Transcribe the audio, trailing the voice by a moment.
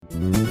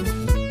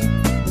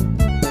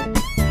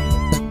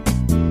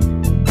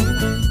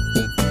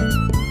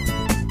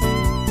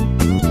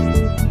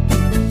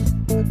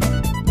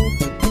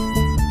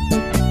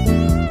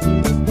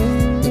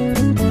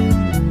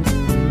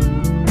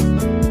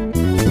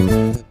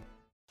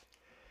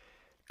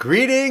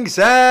Greetings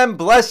and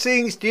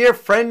blessings, dear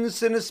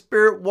friends in the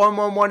Spirit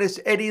 111. It's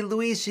Eddie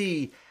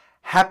Luisi.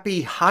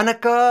 Happy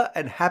Hanukkah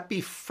and happy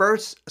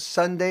first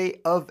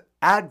Sunday of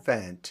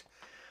Advent.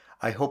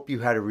 I hope you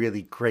had a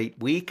really great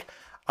week.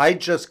 I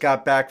just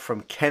got back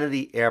from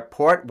Kennedy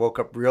Airport, woke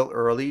up real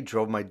early,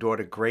 drove my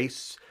daughter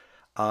Grace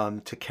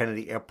to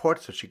Kennedy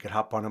Airport so she could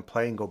hop on a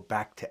plane and go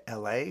back to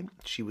LA.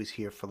 She was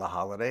here for the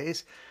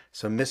holidays.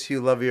 So miss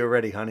you, love you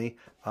already, honey.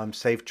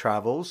 Safe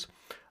travels.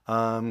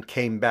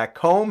 Came back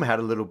home, had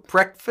a little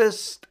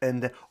breakfast,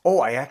 and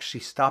I actually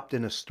stopped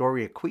in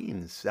Astoria,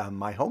 Queens,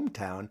 my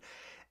hometown,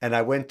 and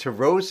I went to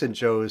Rose and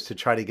Joe's to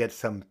try to get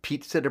some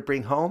pizza to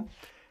bring home.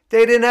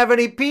 They didn't have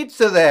any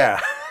pizza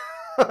there.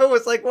 I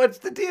was like, what's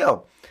the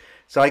deal?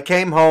 So I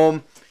came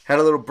home, had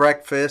a little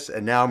breakfast,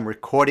 and now I'm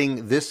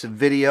recording this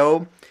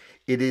video.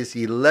 It is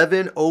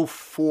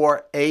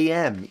 11:04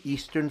 a.m.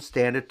 Eastern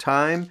Standard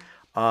Time.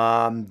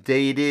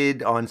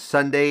 Dated on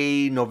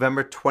Sunday,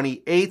 November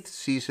 28th,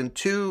 Season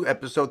 2,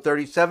 Episode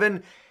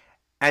 37.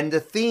 And the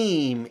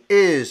theme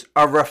is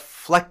a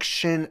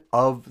reflection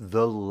of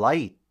the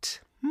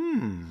light.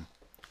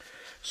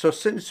 So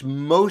since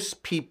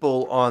most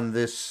people on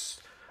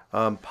this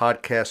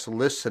podcast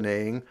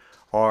listening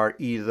are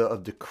either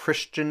of the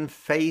Christian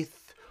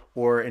faith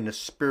or in the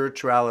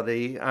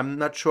spirituality, I'm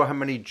not sure how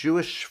many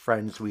Jewish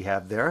friends we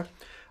have there.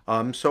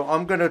 So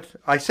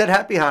I said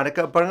Happy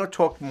Hanukkah, but I'm going to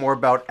talk more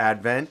about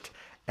Advent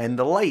and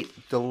the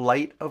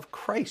light of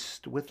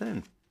Christ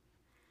within.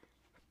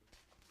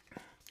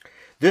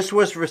 This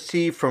was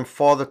received from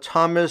Father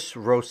Thomas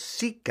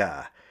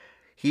Rosica.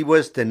 He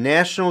was the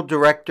National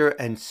Director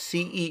and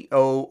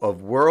CEO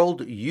of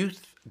World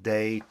Youth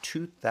Day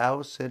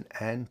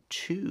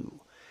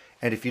 2002.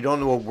 And if you don't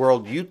know what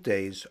World Youth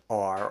Days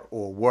are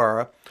or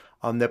were,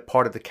 they're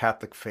part of the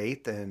Catholic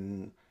faith,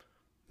 and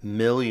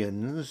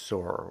millions,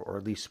 or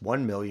at least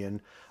 1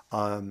 million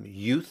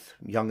youth,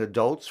 young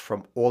adults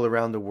from all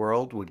around the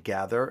world would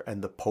gather,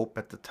 and the Pope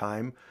at the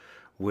time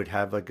would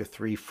have like a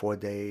 3-4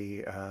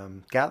 day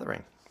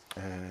gathering.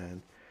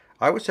 And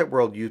I was at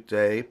World Youth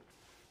Day,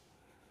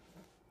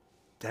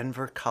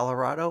 Denver,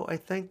 Colorado, I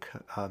think,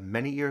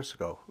 many years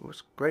ago. It was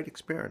a great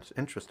experience.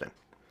 Interesting.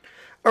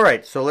 All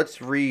right, so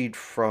let's read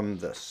from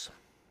this.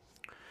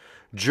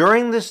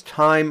 During this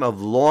time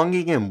of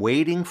longing and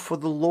waiting for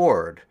the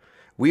Lord,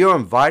 we are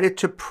invited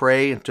to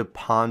pray and to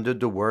ponder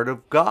the Word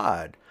of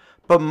God,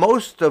 but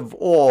most of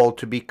all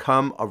to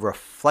become a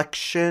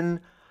reflection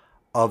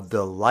of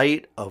the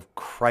light of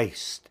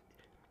Christ,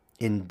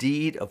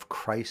 indeed of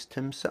Christ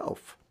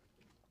Himself.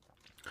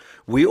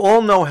 We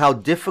all know how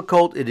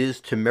difficult it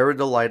is to mirror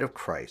the light of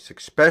Christ,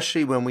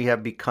 especially when we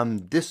have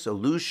become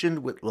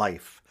disillusioned with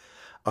life,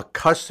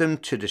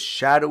 accustomed to the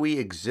shadowy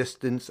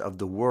existence of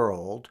the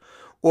world,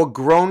 or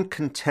grown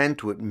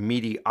content with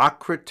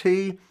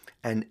mediocrity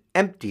and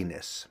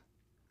emptiness.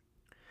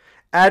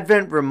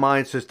 Advent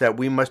reminds us that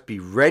we must be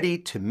ready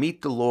to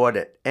meet the Lord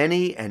at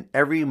any and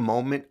every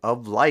moment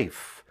of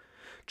life.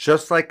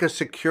 Just like a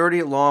security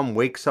alarm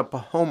wakes up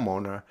a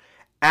homeowner,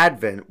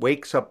 Advent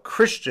wakes up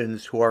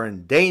Christians who are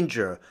in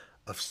danger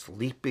of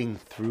sleeping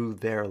through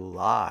their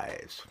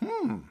lives.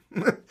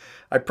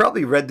 I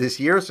probably read this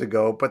years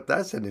ago, but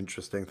that's an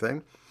interesting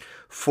thing.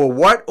 For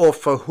what or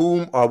for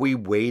whom are we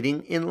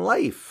waiting in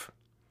life?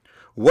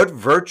 What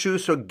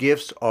virtues or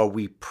gifts are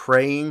we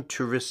praying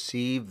to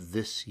receive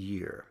this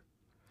year?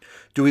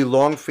 Do we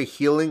long for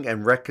healing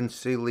and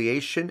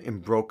reconciliation in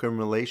broken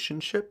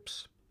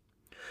relationships?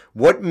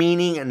 What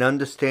meaning and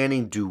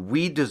understanding do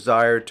we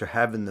desire to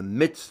have in the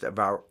midst of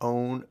our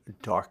own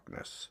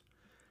darkness,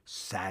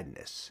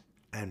 sadness,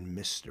 and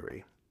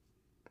mystery?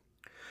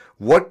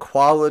 What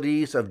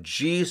qualities of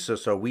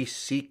Jesus are we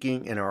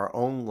seeking in our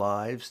own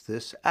lives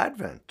this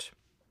Advent?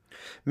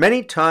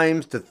 Many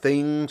times the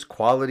things,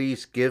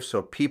 qualities, gifts,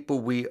 or people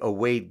we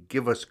await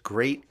give us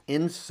great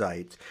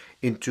insights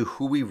into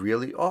who we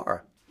really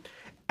are.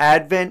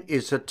 Advent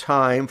is a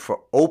time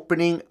for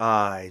opening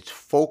eyes,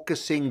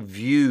 focusing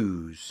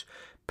views,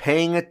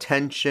 paying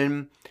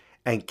attention,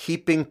 and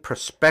keeping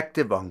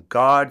perspective on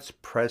God's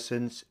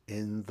presence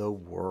in the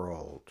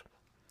world.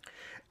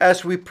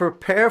 As we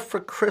prepare for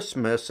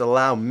Christmas,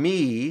 allow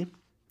me,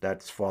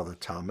 that's Father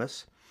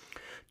Thomas,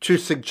 to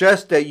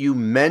suggest that you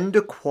mend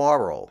a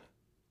quarrel,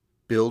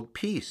 build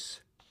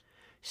peace,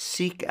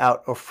 seek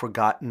out a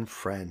forgotten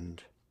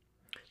friend,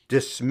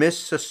 dismiss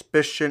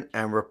suspicion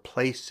and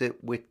replace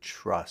it with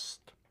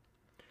trust.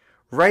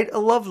 Write a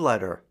love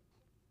letter,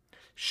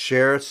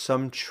 share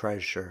some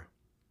treasure.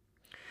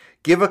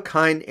 Give a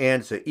kind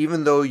answer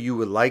even though you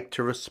would like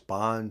to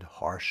respond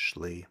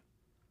harshly.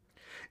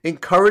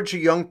 Encourage a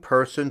young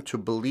person to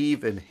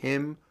believe in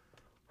him,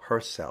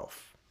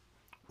 herself,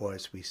 or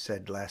as we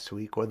said last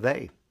week, or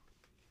they.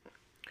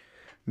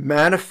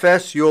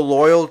 Manifest your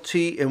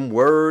loyalty in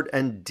word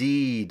and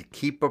deed.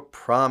 Keep a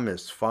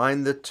promise.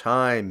 Find the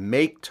time.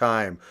 Make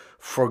time.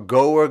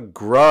 Forgo a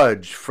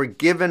grudge.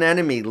 Forgive an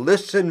enemy.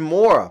 Listen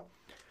more.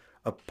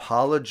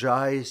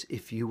 Apologize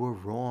if you were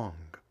wrong.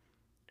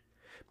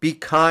 Be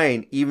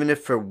kind even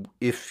if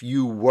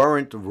you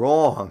weren't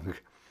wrong.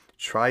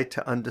 Try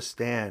to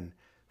understand.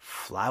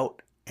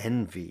 Flout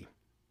envy.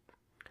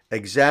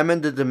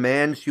 Examine the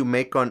demands you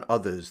make on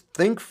others.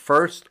 Think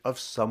first of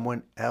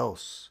someone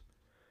else.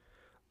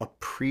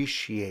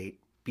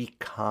 Appreciate. Be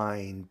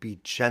kind. Be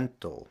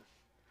gentle.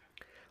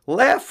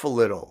 Laugh a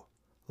little.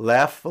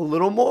 Laugh a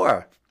little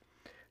more.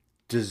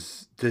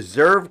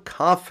 Deserve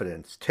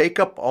confidence. Take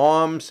up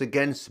arms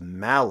against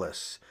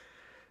malice.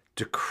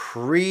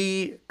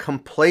 Decree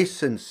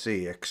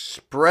complacency.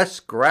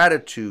 Express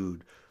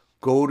gratitude.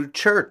 Go to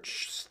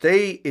church.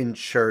 Stay in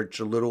church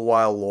a little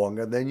while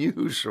longer than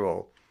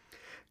usual.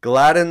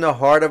 Gladden the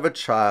heart of a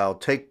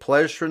child. Take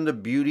pleasure in the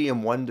beauty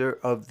and wonder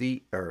of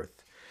the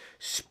earth.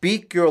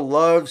 Speak your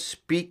love.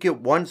 Speak it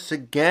once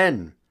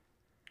again.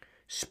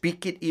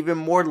 Speak it even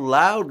more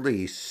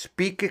loudly.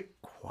 Speak it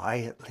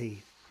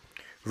quietly.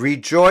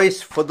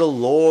 Rejoice, for the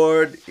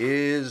Lord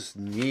is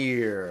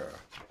near.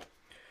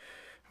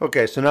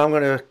 Okay, so now I'm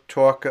going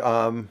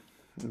to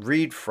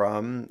read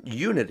from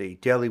Unity,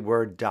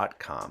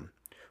 dailyword.com.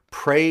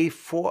 Pray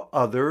for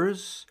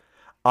others.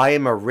 I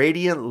am a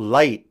radiant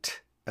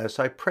light as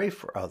I pray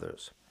for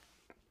others.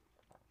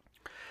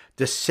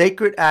 The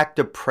sacred act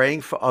of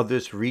praying for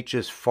others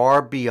reaches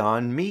far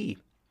beyond me.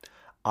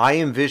 I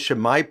envision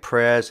my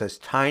prayers as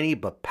tiny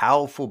but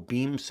powerful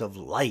beams of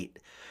light,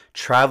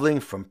 traveling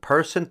from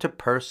person to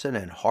person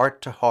and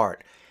heart to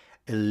heart,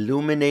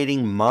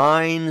 illuminating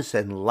minds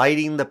and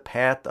lighting the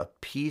path of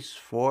peace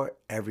for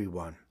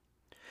everyone.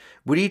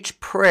 With each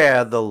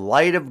prayer, the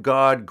light of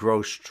God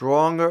grows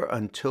stronger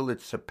until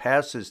it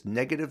surpasses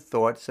negative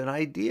thoughts and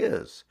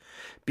ideas,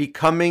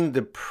 becoming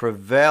the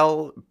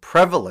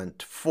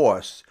prevalent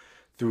force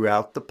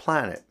throughout the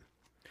planet.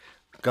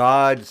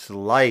 God's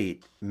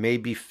light may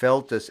be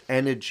felt as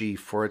energy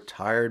for a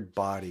tired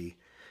body,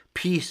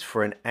 peace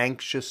for an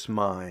anxious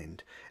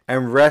mind,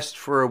 and rest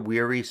for a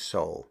weary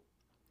soul.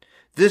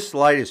 This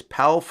light is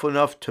powerful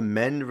enough to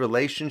mend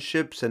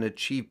relationships and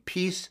achieve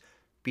peace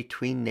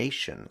between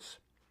nations.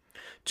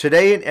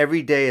 Today and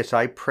every day as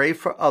I pray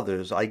for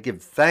others, I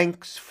give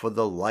thanks for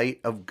the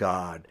light of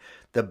God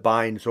that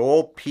binds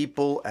all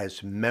people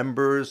as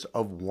members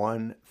of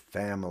one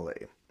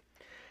family.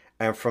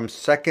 And from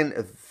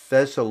 2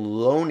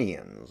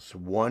 Thessalonians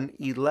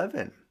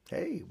 1:11,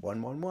 hey,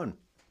 1:11.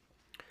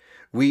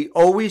 We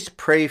always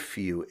pray for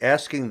you,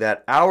 asking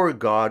that our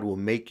God will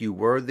make you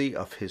worthy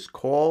of his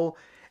call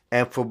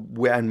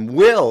and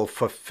will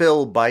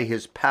fulfill by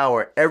his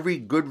power every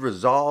good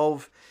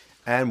resolve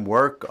and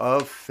work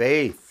of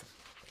faith.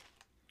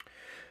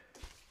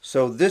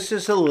 So this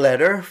is a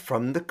letter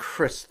from the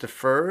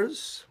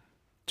Christophers.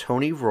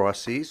 Tony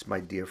Rossi's, my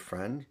dear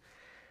friend.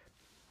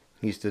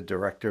 He's the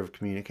director of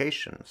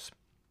communications.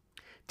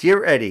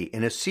 Dear Eddie,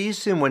 in a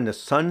season when the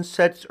sun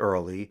sets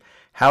early,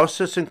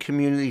 houses and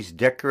communities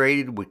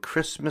decorated with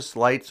Christmas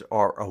lights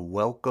are a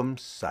welcome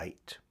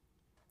sight.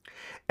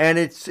 And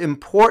it's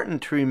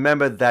important to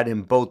remember that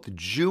in both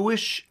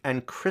Jewish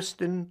and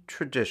Christian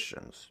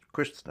traditions,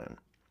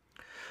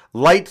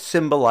 light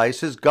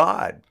symbolizes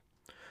God.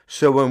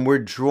 So when we're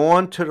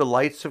drawn to the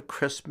lights of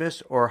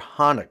Christmas, or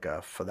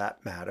Hanukkah for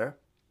that matter,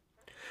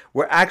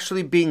 we're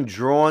actually being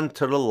drawn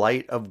to the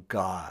light of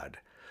God,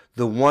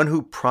 the one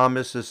who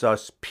promises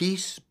us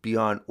peace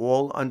beyond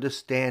all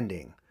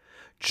understanding,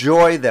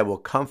 joy that will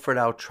comfort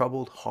our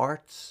troubled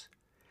hearts,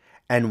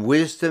 and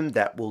wisdom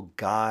that will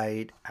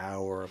guide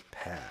our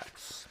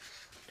paths.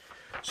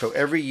 So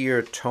every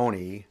year,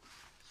 Tony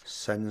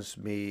sends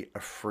me a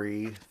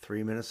free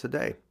 3 minutes a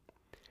day.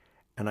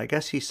 And I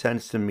guess he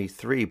sends to me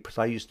 3 because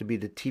I used to be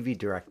the TV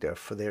director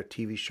for their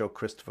TV show,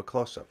 Christopher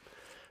Close-Up.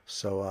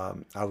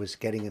 So I was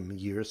getting him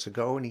years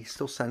ago, and he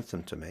still sends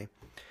them to me.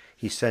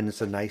 He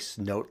sends a nice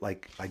note,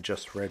 like I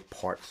just read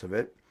parts of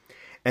it.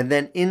 And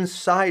then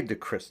inside the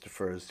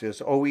Christophers,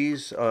 there's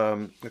always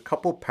a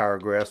couple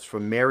paragraphs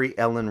from Mary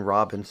Ellen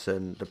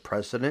Robinson, the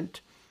president,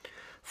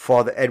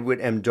 Father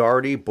Edward M.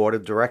 Doherty, board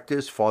of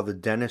directors, Father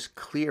Dennis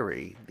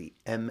Cleary, the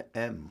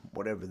MM,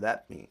 whatever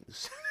that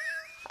means.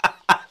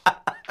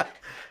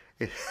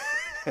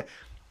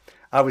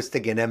 I was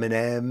thinking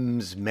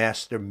M&M's,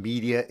 Master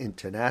Media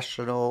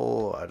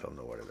International. I don't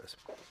know what it is.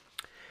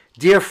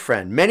 Dear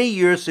friend, many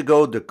years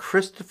ago, the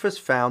Christophers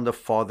founder,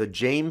 Father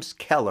James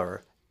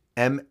Keller,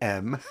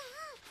 MM,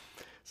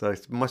 so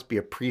it must be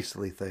a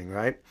priestly thing,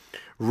 right?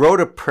 Wrote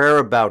a prayer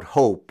about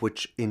hope,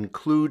 which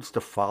includes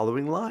the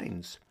following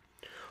lines.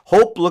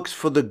 Hope looks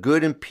for the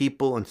good in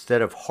people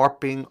instead of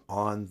harping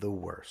on the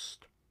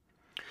worst.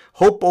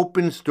 Hope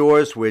opens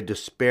doors where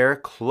despair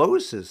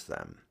closes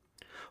them.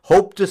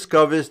 Hope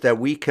discovers that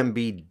we can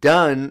be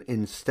done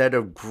instead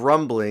of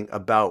grumbling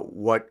about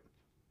what...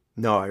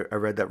 No, I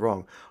read that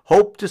wrong.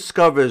 Hope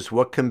discovers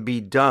what can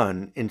be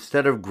done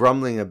instead of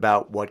grumbling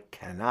about what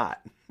cannot.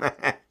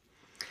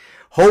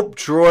 Hope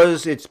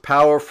draws its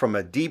power from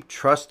a deep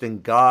trust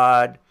in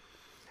God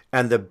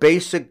and the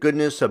basic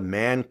goodness of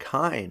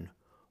mankind.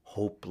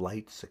 Hope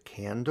lights a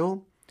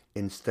candle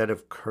instead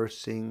of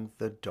cursing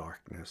the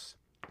darkness.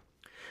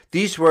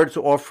 These words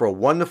offer a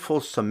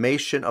wonderful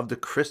summation of the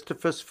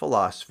Christophist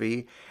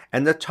philosophy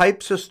and the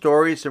types of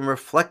stories and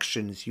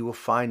reflections you will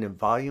find in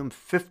volume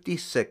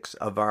 56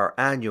 of our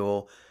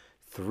annual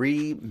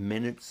 3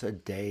 Minutes a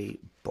Day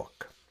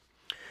book.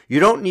 You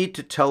don't need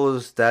to tell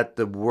us that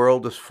the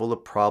world is full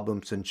of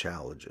problems and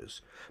challenges,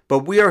 but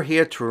we are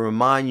here to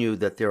remind you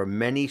that there are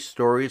many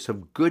stories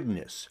of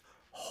goodness,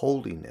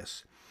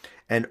 holiness,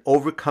 and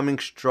overcoming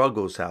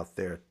struggles out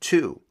there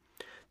too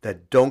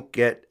that don't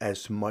get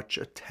as much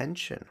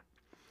attention.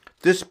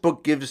 This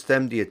book gives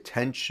them the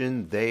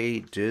attention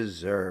they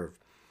deserve.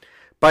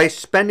 By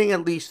spending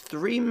at least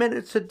 3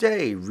 minutes a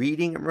day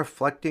reading and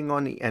reflecting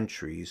on the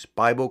entries,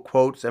 Bible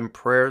quotes, and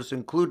prayers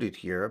included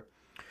here,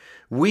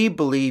 we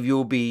believe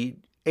you'll be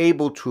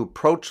able to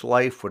approach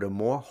life with a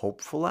more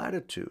hopeful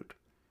attitude,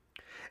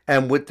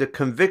 and with the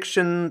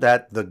conviction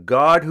that the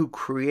God who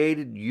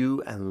created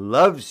you and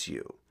loves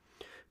you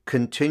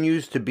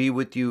continues to be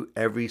with you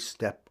every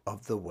step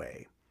of the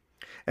way.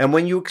 And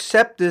when you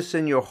accept this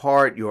in your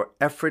heart, your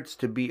efforts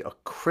to be a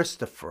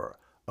Christopher,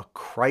 a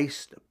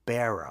Christ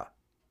bearer,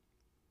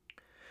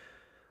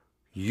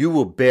 you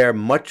will bear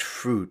much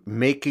fruit,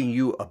 making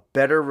you a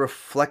better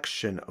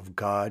reflection of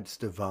God's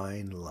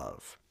divine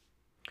love.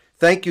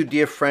 Thank you,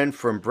 dear friend,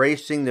 for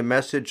embracing the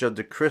message of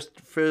the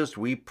Christophers.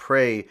 We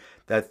pray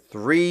that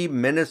 3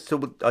 minutes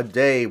a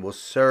day will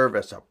serve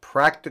as a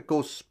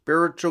practical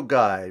spiritual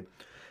guide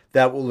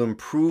that will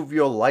improve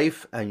your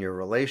life and your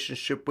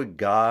relationship with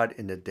God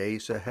in the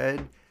days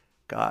ahead.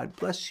 God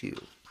bless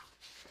you.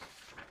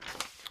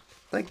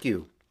 Thank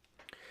you.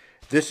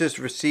 This is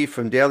received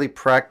from Daily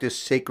Practice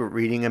Sacred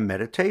Reading and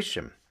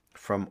Meditation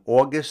from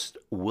August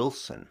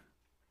Wilson.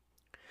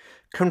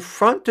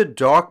 Confront the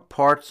dark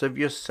parts of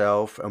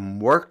yourself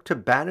and work to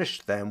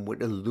banish them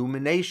with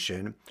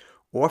illumination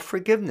or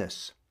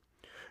forgiveness.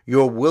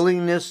 Your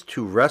willingness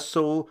to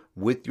wrestle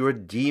with your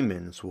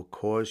demons will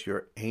cause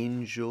your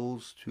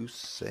angels to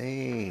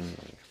sing.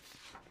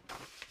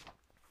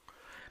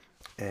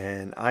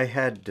 And I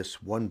had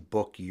this one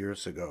book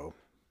years ago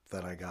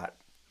that I got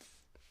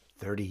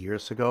 30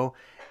 years ago,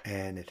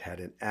 and it had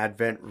an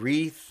Advent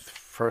wreath,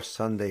 first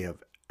Sunday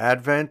of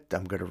Advent.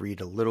 I'm going to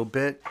read a little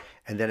bit,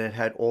 and then it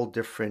had all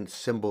different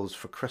symbols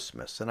for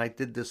Christmas. And I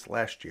did this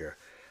last year.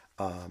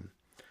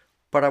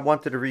 But I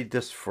wanted to read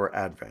this for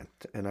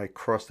Advent, and I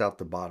crossed out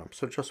the bottom,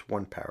 so just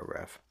one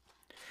paragraph.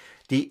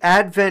 The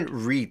Advent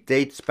wreath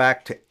dates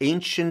back to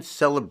ancient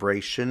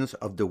celebrations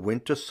of the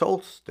winter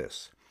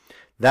solstice,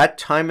 that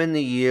time in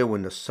the year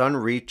when the sun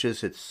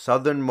reaches its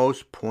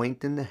southernmost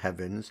point in the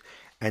heavens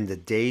and the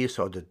days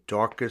are the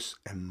darkest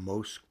and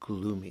most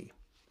gloomy.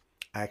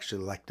 I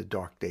actually like the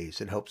dark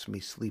days. It helps me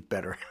sleep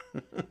better.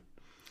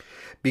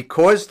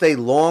 Because they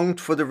longed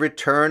for the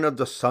return of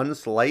the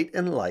sun's light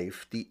and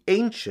life, the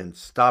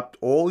ancients stopped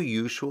all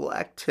usual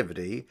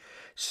activity,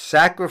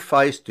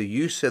 sacrificed the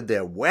use of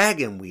their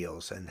wagon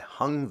wheels, and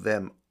hung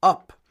them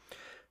up,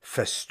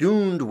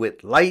 festooned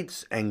with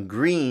lights and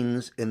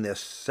greens in their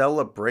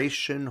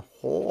celebration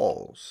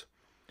halls.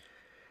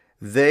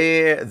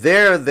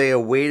 There they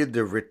awaited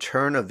the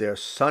return of their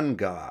sun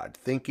god,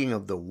 thinking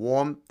of the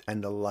warmth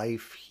and the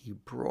life he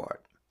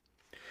brought.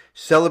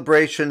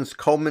 Celebrations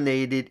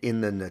culminated in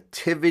the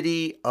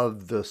Nativity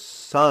of the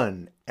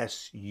Sun,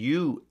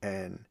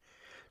 S-U-N,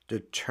 the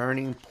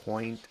turning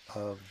point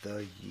of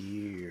the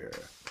year.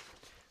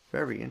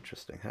 Very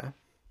interesting, huh?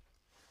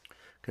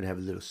 Gonna have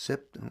a little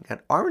sip. I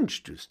got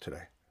orange juice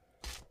today.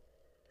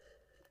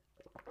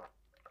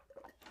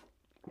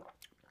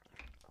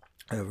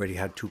 I already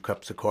had 2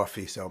 cups of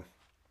coffee, so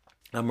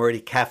I'm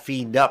already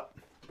caffeined up.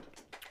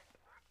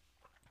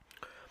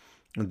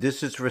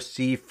 This is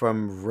received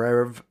from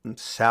Rev.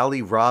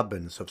 Sally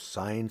Robbins of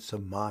Science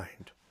of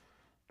Mind.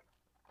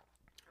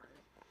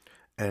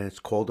 And it's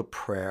called a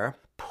prayer,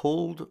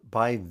 pulled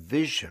by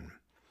vision,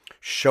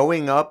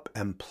 showing up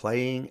and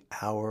playing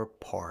our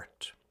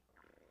part.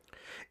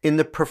 In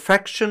the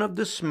perfection of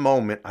this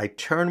moment, I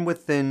turn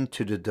within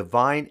to the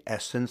divine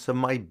essence of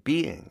my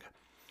being.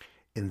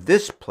 In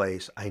this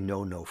place, I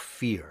know no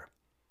fear.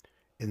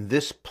 In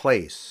this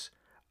place,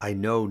 I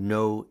know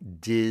no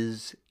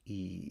dis-ease.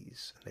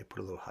 And they put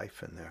a little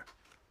hyphen there.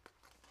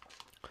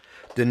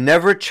 The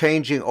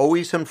never-changing,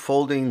 always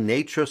unfolding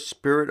nature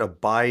spirit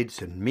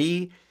abides in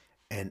me,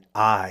 and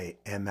I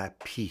am at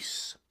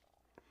peace.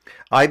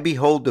 I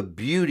behold the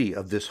beauty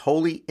of this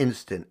holy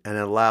instant and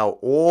allow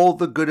all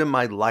the good in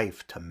my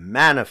life to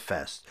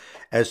manifest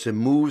as it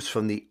moves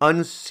from the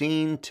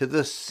unseen to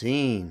the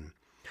seen.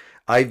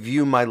 I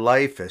view my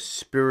life as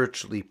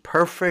spiritually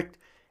perfect,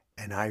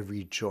 and I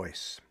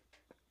rejoice.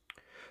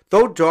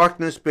 Though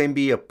darkness may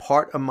be a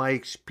part of my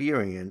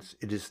experience,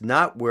 it is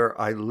not where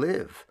I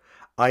live.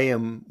 I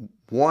am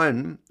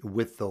one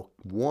with the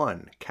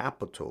One,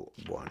 capital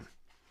One.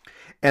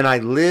 And I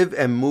live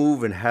and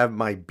move and have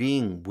my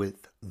being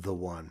with the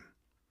One.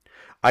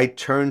 I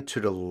turn to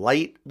the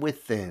light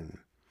within,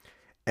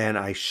 and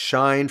I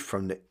shine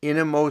from the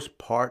innermost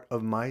part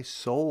of my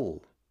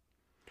soul.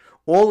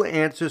 All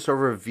answers are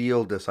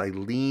revealed as I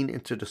lean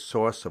into the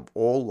source of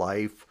all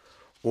life,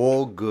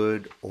 all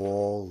good,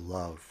 all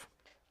love.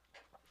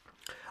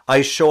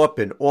 I show up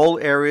in all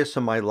areas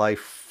of my life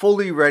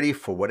fully ready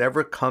for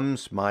whatever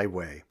comes my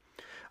way.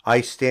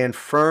 I stand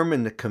firm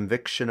in the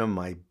conviction of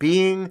my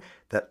being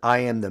that I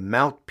am the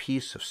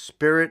mouthpiece of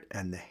spirit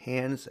and the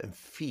hands and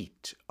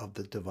feet of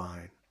the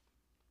divine.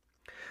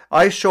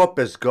 I show up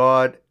as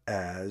God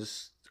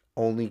as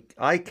only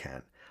I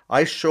can.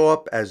 I show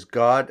up as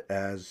God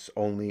as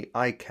only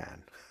I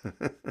can.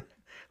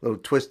 Little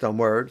twist on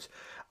words.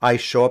 I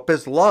show up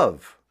as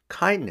love,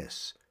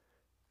 kindness,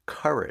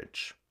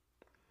 courage.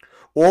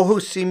 All who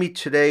see me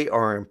today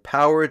are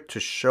empowered to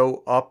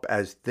show up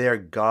as their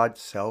God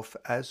self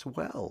as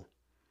well.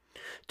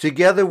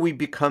 Together we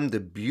become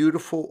the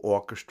beautiful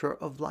orchestra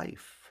of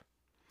life.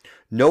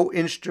 No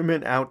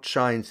instrument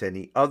outshines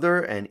any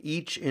other, and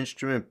each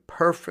instrument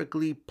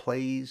perfectly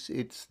plays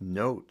its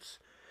notes.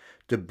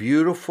 The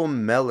beautiful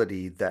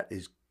melody that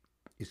is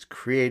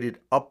created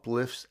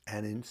uplifts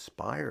and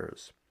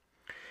inspires.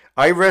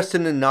 I rest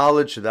in the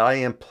knowledge that I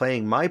am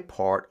playing my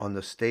part on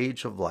the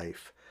stage of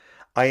life.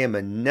 I am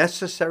a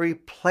necessary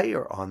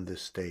player on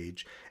this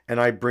stage, and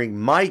I bring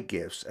my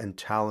gifts and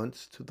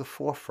talents to the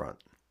forefront.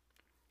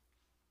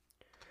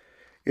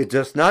 It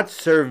does not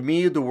serve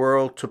me, the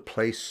world, to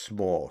play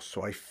small,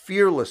 so I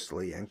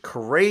fearlessly and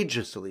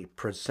courageously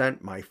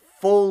present my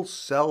full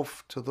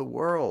self to the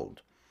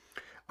world.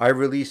 I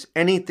release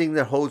anything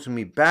that holds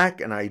me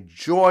back, and I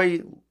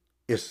joyously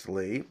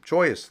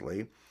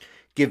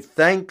give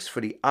thanks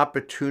for the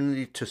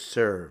opportunity to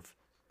serve.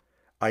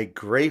 I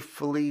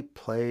gratefully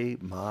play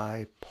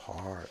my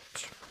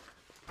part.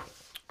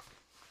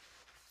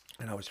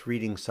 And I was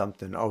reading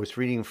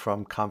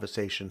from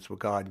Conversations with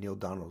God, Neale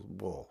Donald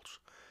Walsch.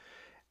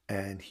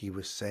 And he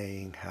was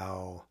saying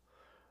how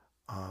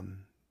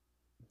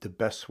the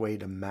best way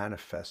to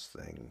manifest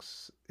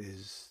things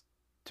is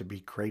to be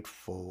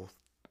grateful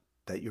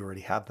that you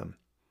already have them,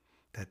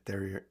 that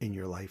they're in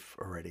your life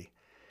already.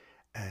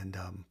 And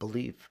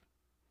believe,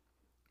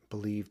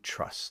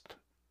 trust.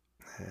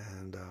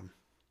 And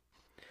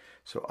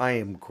so I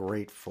am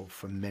grateful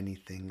for many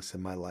things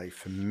in my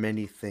life and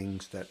many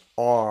things that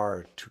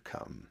are to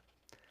come.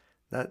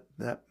 That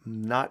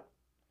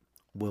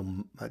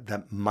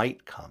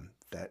might come,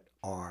 that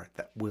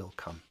will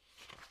come.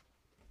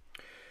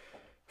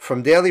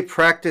 From Daily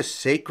Practice,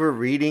 Sacred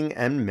Reading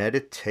and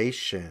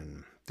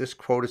Meditation. This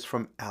quote is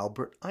from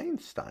Albert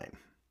Einstein.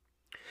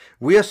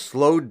 We are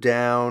slowed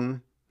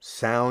down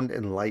sound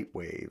and light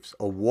waves,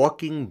 a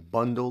walking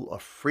bundle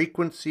of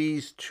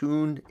frequencies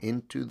tuned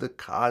into the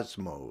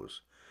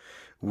cosmos.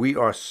 We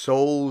are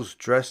souls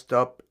dressed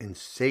up in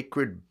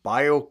sacred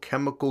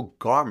biochemical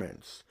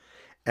garments,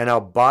 and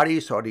our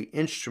bodies are the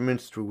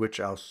instruments through which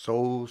our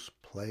souls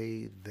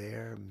play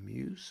their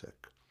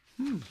music.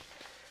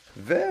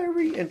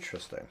 Very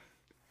interesting.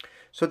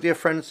 So, dear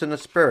friends in the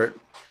spirit,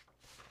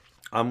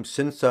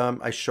 since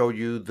I showed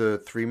you the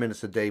 3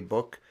 Minutes a Day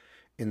book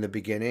in the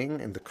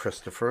beginning, in the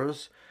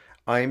Christophers,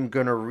 I'm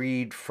going to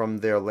read from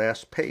their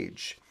last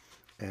page.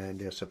 And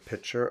there's a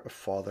picture of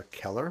Father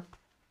Keller.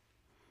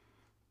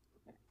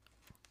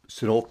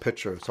 It's an old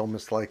picture. It's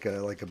almost like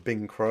a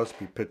Bing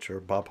Crosby picture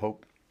of Bob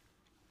Hope.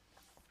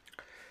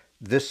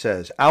 This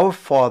says, our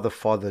father,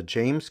 Father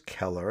James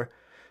Keller,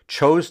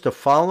 chose the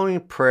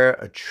following prayer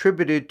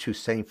attributed to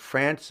St.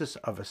 Francis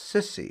of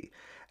Assisi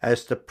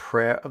as the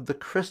prayer of the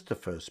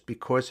Christophers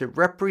because it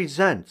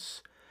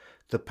represents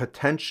the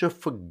potential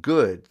for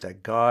good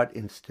that God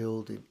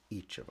instilled in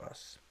each of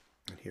us.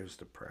 And here's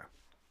the prayer.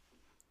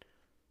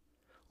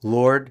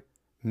 Lord,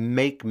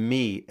 make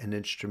me an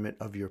instrument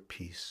of your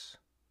peace.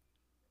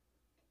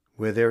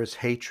 Where there is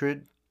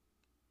hatred,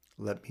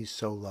 let me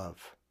sow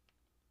love.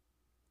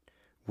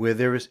 Where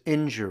there is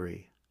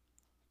injury,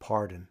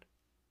 pardon.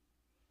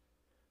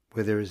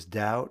 Where there is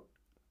doubt,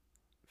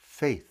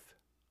 faith.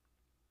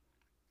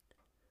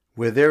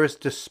 Where there is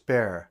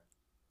despair,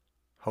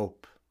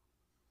 hope.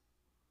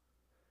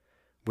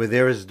 Where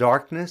there is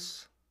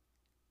darkness,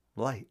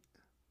 light.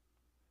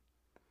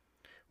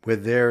 Where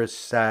there is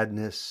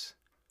sadness,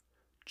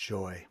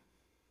 joy.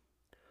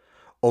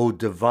 O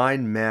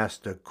divine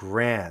Master,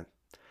 grant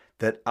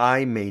that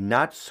I may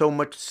not so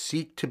much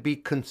seek to be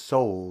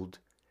consoled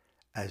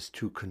as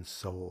to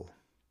console,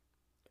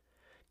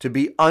 to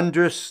be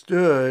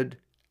understood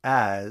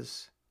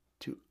as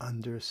to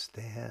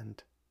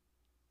understand,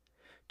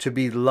 to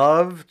be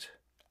loved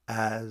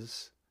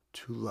as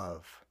to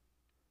love.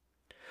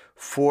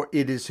 For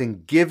it is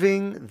in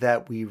giving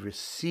that we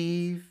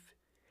receive,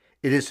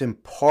 it is in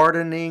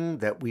pardoning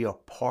that we are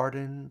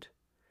pardoned,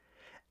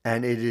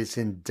 and it is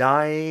in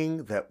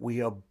dying that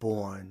we are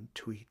born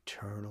to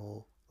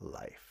eternal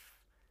life.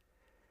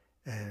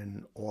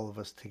 And all of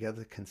us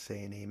together can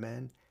say an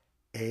amen.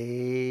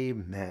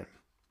 Amen.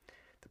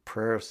 The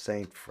prayer of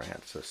St.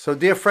 Francis. So,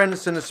 dear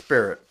friends in the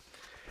spirit,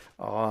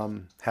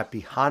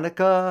 happy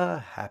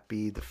Hanukkah.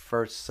 Happy the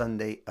first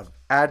Sunday of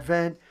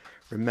Advent.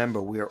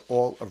 Remember, we are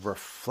all a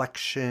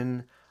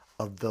reflection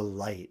of the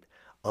light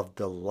of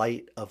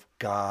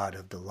God,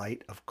 of the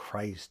light of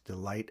Christ, the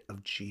light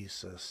of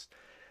Jesus,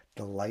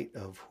 the light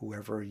of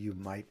whoever you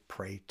might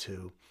pray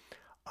to,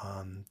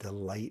 the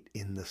light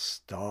in the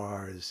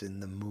stars, in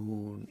the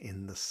moon,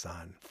 in the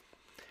sun.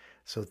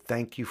 So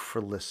thank you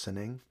for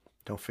listening.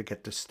 Don't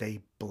forget to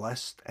stay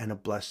blessed and a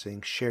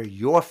blessing. Share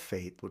your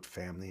faith with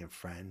family and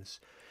friends.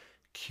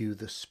 Cue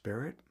the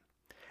spirit.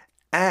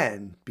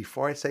 And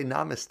before I say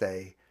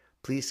namaste,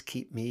 please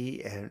keep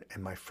me and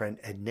my friend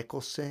Ed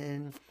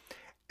Nicholson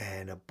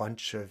and a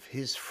bunch of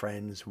his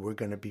friends. We're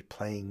going to be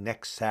playing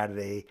next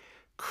Saturday,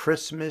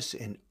 Christmas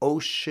in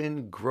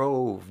Ocean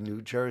Grove,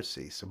 New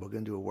Jersey. So we're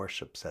going to do a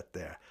worship set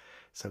there.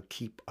 So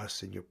keep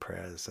us in your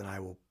prayers, and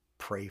I will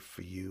pray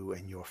for you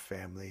and your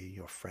family,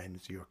 your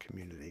friends, your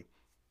community.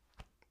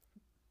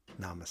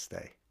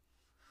 Namaste.